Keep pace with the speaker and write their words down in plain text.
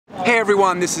Hey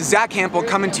everyone, this is Zack Hample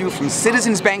coming to you from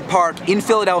Citizens Bank Park in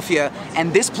Philadelphia,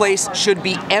 and this place should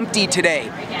be empty today,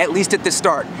 at least at the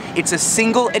start. It's a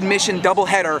single admission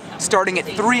doubleheader starting at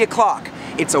 3 o'clock.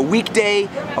 It's a weekday,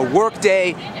 a work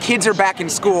day, kids are back in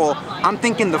school. I'm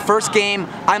thinking the first game,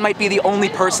 I might be the only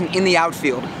person in the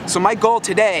outfield. So my goal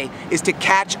today is to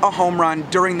catch a home run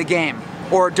during the game,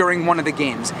 or during one of the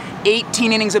games.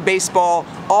 18 innings of baseball,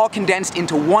 all condensed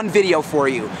into one video for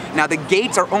you. Now the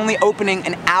gates are only opening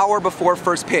an hour before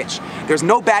first pitch. There's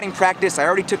no batting practice, I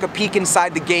already took a peek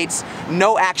inside the gates,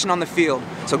 no action on the field.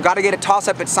 So gotta get a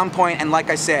toss-up at some point, and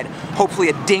like I said, hopefully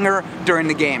a dinger during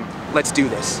the game. Let's do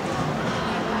this.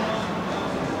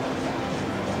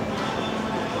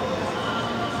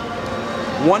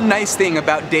 One nice thing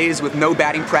about days with no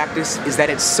batting practice is that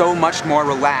it's so much more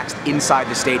relaxed inside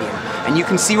the stadium. And you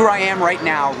can see where I am right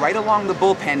now, right along the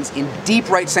bullpens in deep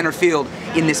right center field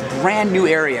in this brand new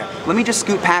area. Let me just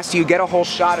scoot past you, get a whole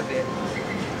shot of it.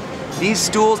 These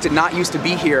stools did not used to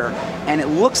be here, and it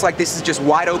looks like this is just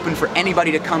wide open for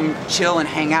anybody to come chill and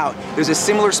hang out. There's a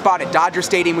similar spot at Dodger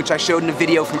Stadium, which I showed in a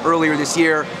video from earlier this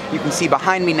year. You can see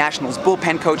behind me Nationals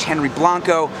bullpen coach Henry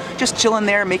Blanco, just chilling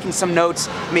there, making some notes,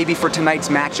 maybe for tonight's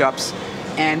matchups.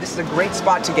 And this is a great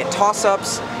spot to get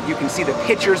toss-ups. You can see the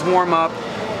pitchers warm up.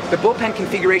 The bullpen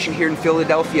configuration here in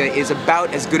Philadelphia is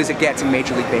about as good as it gets in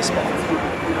Major League Baseball.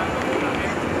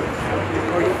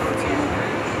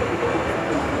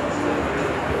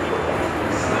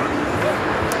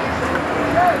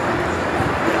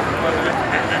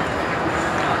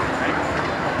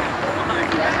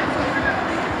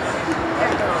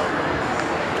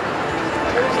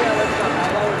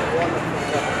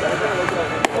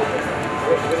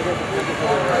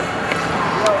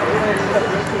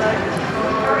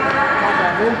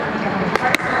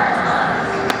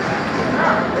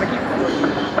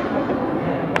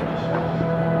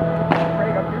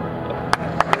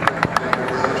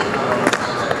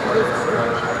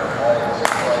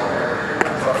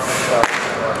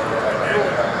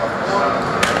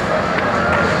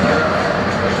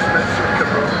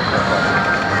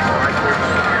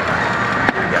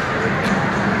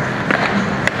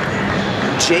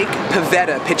 Jake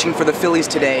Pivetta pitching for the Phillies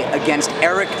today against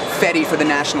Eric Fetty for the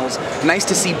Nationals. Nice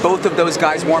to see both of those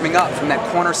guys warming up from that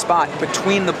corner spot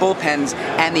between the bullpens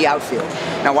and the outfield.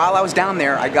 Now while I was down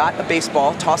there, I got a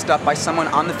baseball tossed up by someone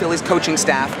on the Phillies coaching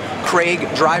staff, Craig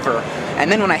Driver. And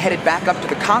then when I headed back up to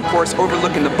the concourse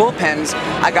overlooking the bullpens,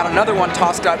 I got another one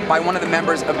tossed up by one of the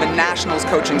members of the Nationals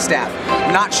coaching staff.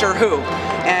 Not sure who.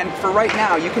 And for right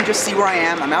now, you can just see where I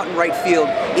am. I'm out in right field.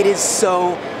 It is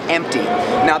so empty.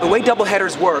 Now the way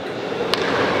doubleheaders work,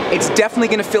 it's definitely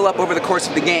going to fill up over the course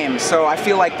of the game, so I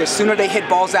feel like the sooner they hit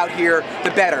balls out here,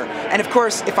 the better. And of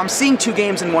course, if I'm seeing 2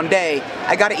 games in one day,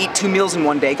 I gotta eat 2 meals in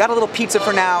one day. Got a little pizza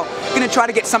for now, gonna try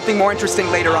to get something more interesting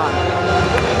later on.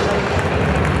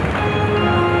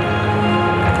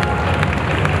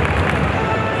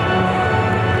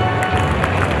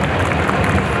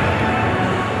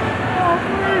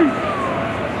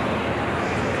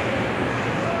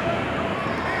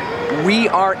 We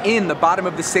are in the bottom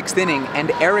of the 6th inning,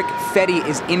 and Eric Fetty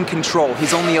is in control.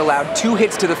 He's only allowed 2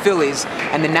 hits to the Phillies,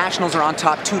 and the Nationals are on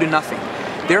top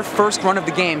 2-0. Their first run of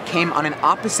the game came on an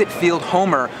opposite field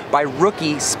homer by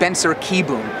rookie Spencer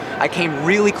Kieboom. I came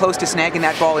really close to snagging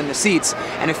that ball in the seats,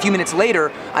 and a few minutes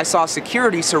later, I saw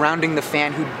security surrounding the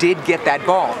fan who did get that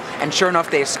ball. And sure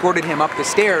enough, they escorted him up the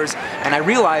stairs, and I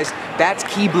realized that's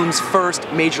Kieboom's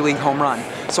first Major League home run.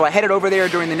 So I headed over there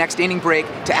during the next inning break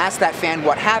to ask that fan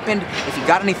what happened, if he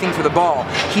got anything for the ball.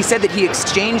 He said that he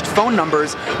exchanged phone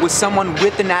numbers with someone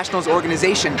with the Nationals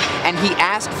organization, and he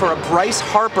asked for a Bryce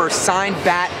Harper signed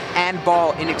bat and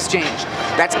ball in exchange.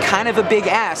 That's kind of a big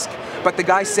ask, but the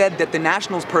guy said that the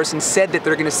Nationals person said that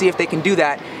they're going to see if they can do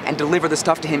that and deliver the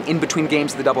stuff to him in between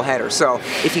games of the doubleheader. So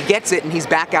if he gets it and he's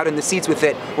back out in the seats with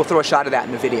it, we'll throw a shot of that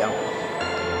in the video.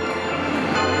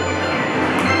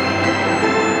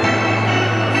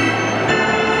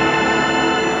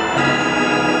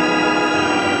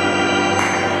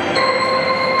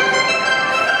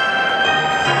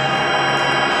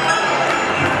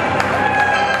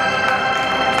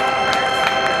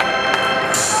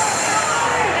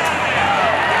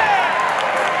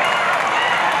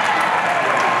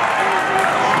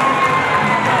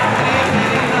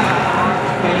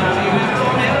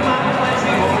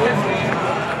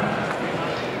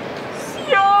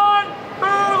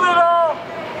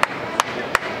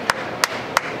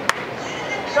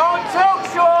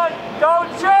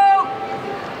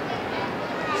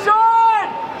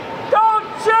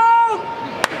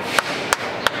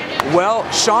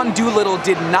 Well, Sean Doolittle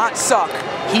did not suck.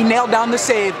 He nailed down the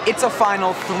save. It's a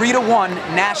final 3-1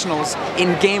 Nationals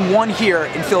in Game 1 here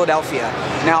in Philadelphia.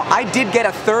 Now, I did get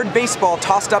a third baseball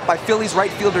tossed up by Phillies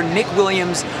right fielder Nick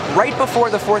Williams right before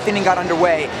the fourth inning got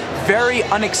underway. Very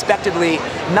unexpectedly,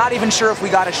 not even sure if we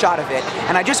got a shot of it.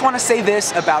 And I just want to say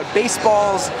this about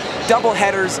baseballs,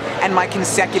 doubleheaders, and my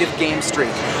consecutive game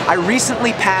streak. I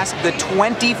recently passed the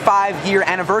 25-year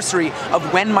anniversary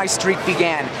of when my streak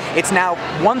began. It's now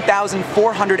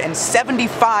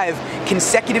 1,475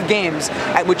 consecutive games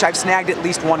at which I've snagged at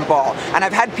least one ball. And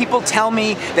I've had people tell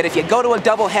me that if you go to a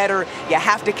doubleheader, you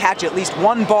have to catch at least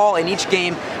one ball in each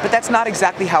game, but that's not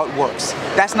exactly how it works.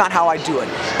 That's not how I do it.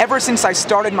 Ever since I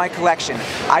started my collection,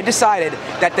 I decided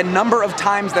that the number of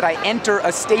times that I enter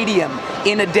a stadium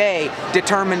in a day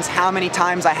determines how many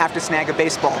times I have to snag a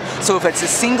baseball. So if it's a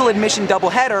single admission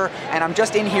doubleheader and I'm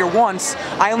just in here once,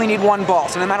 I only need one ball.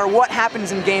 So no matter what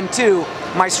happens in Game 2,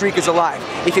 my streak is alive.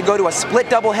 If you go to a split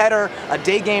doubleheader, a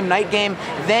day game, night game,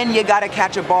 then you gotta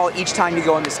catch a ball each time you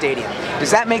go in the stadium.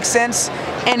 Does that make sense?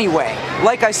 Anyway,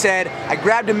 like I said, I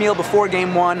grabbed a meal before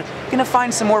Game 1, gonna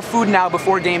find some more food now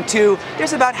before Game 2.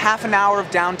 There's about half an hour of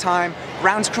downtime.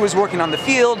 Grounds crew is working on the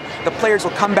field, the players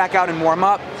will come back out and warm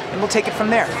up, and we'll take it from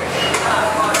there.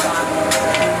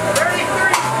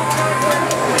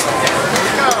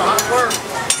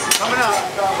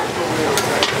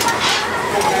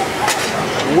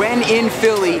 When in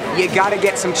Philly, you gotta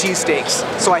get some cheesesteaks.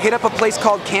 So I hit up a place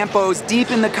called Campos,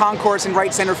 deep in the concourse in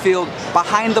right center field,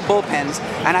 behind the bullpens,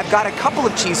 and I've got a couple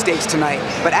of cheesesteaks tonight.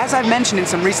 But as I've mentioned in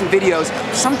some recent videos,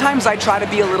 sometimes I try to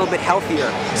be a little bit healthier.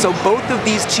 So both of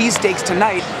these cheesesteaks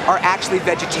tonight are actually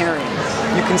vegetarian.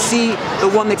 You can see the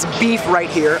one that's beef right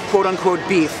here, quote unquote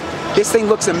beef. This thing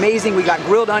looks amazing. We got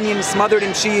grilled onions smothered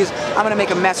in cheese. I'm gonna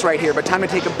make a mess right here, but time to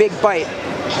take a big bite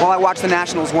while I watch the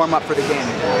Nationals warm up for the game.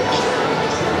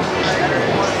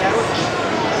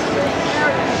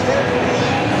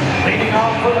 Leading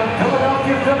off for the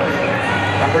Philadelphia Phillies,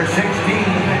 number 16,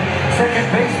 second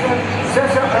baseman,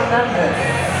 Cesar Hernandez.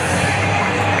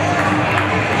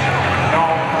 No.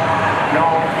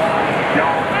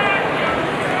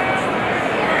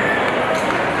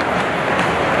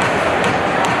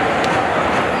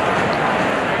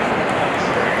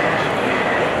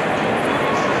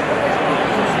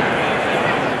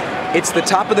 It's the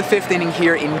top of the fifth inning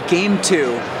here in Game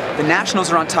 2. The Nationals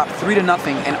are on top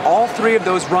 3-0, and all three of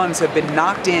those runs have been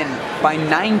knocked in by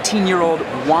 19-year-old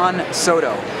Juan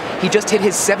Soto. He just hit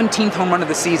his 17th home run of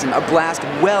the season, a blast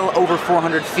well over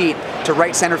 400 feet to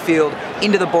right center field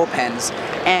into the bullpens.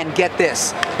 And get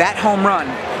this, that home run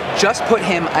just put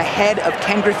him ahead of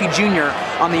Ken Griffey Jr.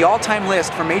 on the all-time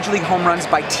list for Major League home runs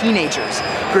by teenagers.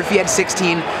 Griffey had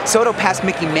 16, Soto passed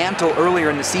Mickey Mantle earlier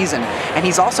in the season, and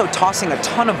he's also tossing a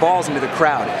ton of balls into the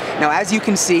crowd. Now, as you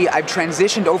can see, I've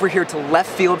transitioned over here to left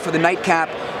field for the nightcap.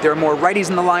 There are more righties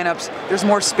in the lineups. There's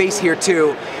more space here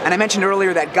too. And I mentioned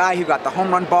earlier that guy who got the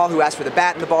home run ball, who asked for the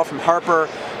bat and the ball from Harper.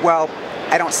 Well,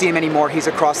 I don't see him anymore. He's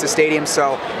across the stadium,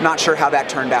 so not sure how that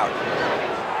turned out.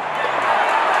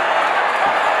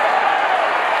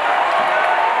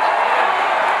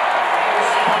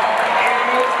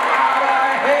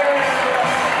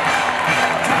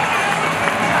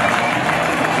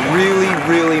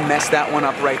 Really messed that one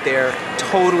up right there.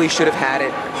 Totally should have had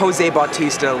it. Jose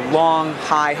Bautista, long,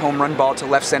 high home run ball to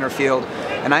left center field,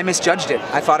 and I misjudged it.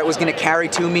 I thought it was going to carry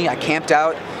to me. I camped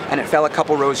out, and it fell a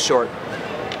couple rows short.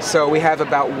 So we have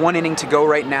about 1 inning to go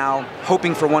right now,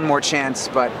 hoping for one more chance,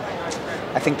 but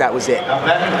I think that was it.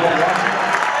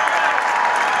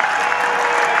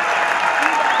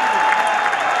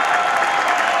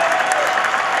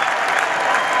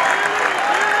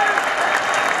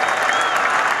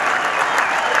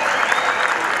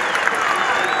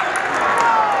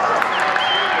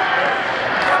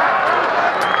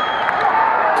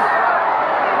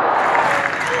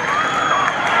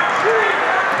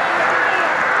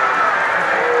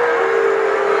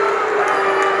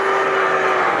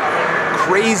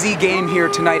 Crazy game here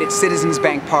tonight at Citizens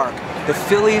Bank Park. The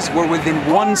Phillies were within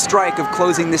 1 strike of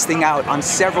closing this thing out on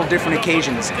several different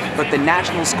occasions, but the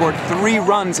Nationals scored 3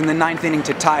 runs in the 9th inning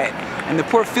to tie it. And the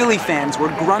poor Philly fans were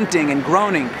grunting and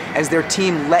groaning as their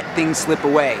team let things slip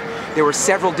away. There were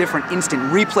several different instant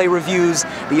replay reviews.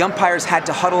 The umpires had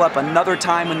to huddle up another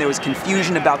time when there was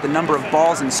confusion about the number of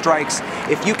balls and strikes.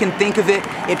 If you can think of it,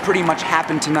 it pretty much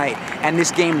happened tonight, and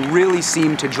this game really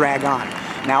seemed to drag on.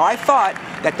 Now, I thought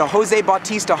that the Jose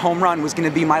Bautista home run was going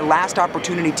to be my last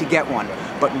opportunity to get one.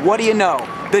 But what do you know?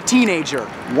 The teenager,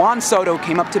 Juan Soto,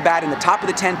 came up to bat in the top of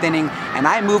the 10th inning, and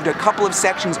I moved a couple of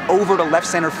sections over to left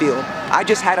center field. I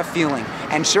just had a feeling,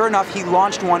 and sure enough, he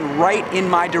launched one right in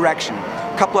my direction.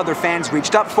 couple other fans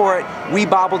reached up for it, we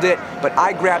bobbled it, but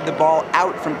I grabbed the ball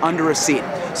out from under a seat.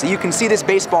 So you can see this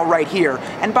baseball right here.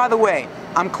 And by the way,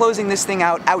 I'm closing this thing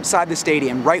out outside the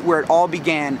stadium, right where it all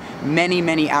began many,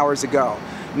 many hours ago.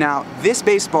 Now, this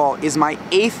baseball is my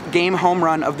 8th game home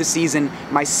run of the season,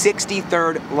 my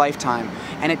 63rd lifetime.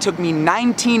 And it took me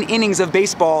 19 innings of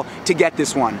baseball to get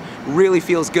this one. Really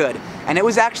feels good. And it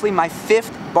was actually my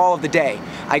 5th ball of the day.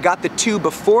 I got the 2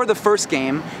 before the first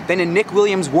game, then a Nick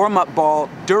Williams warm-up ball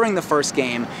during the first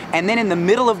game, and then in the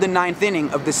middle of the 9th inning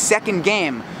of the second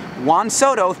game, Juan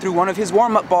Soto threw one of his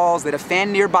warm-up balls that a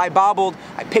fan nearby bobbled.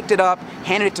 I picked it up,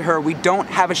 handed it to her. We don't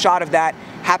have a shot of that.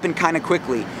 Happened kind of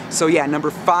quickly. So yeah, number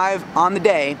 5 on the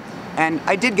day. And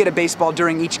I did get a baseball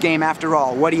during each game after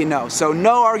all, what do you know? So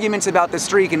no arguments about the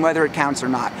streak and whether it counts or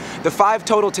not. The 5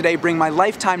 total today bring my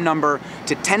lifetime number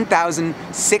to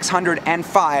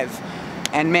 10,605.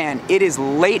 And man, it is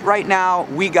late right now,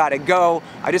 we gotta go.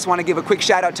 I just wanna give a quick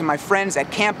shout out to my friends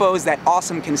at Campo's, that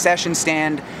awesome concession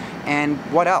stand. And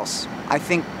what else? I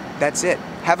think that's it.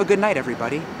 Have a good night,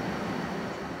 everybody.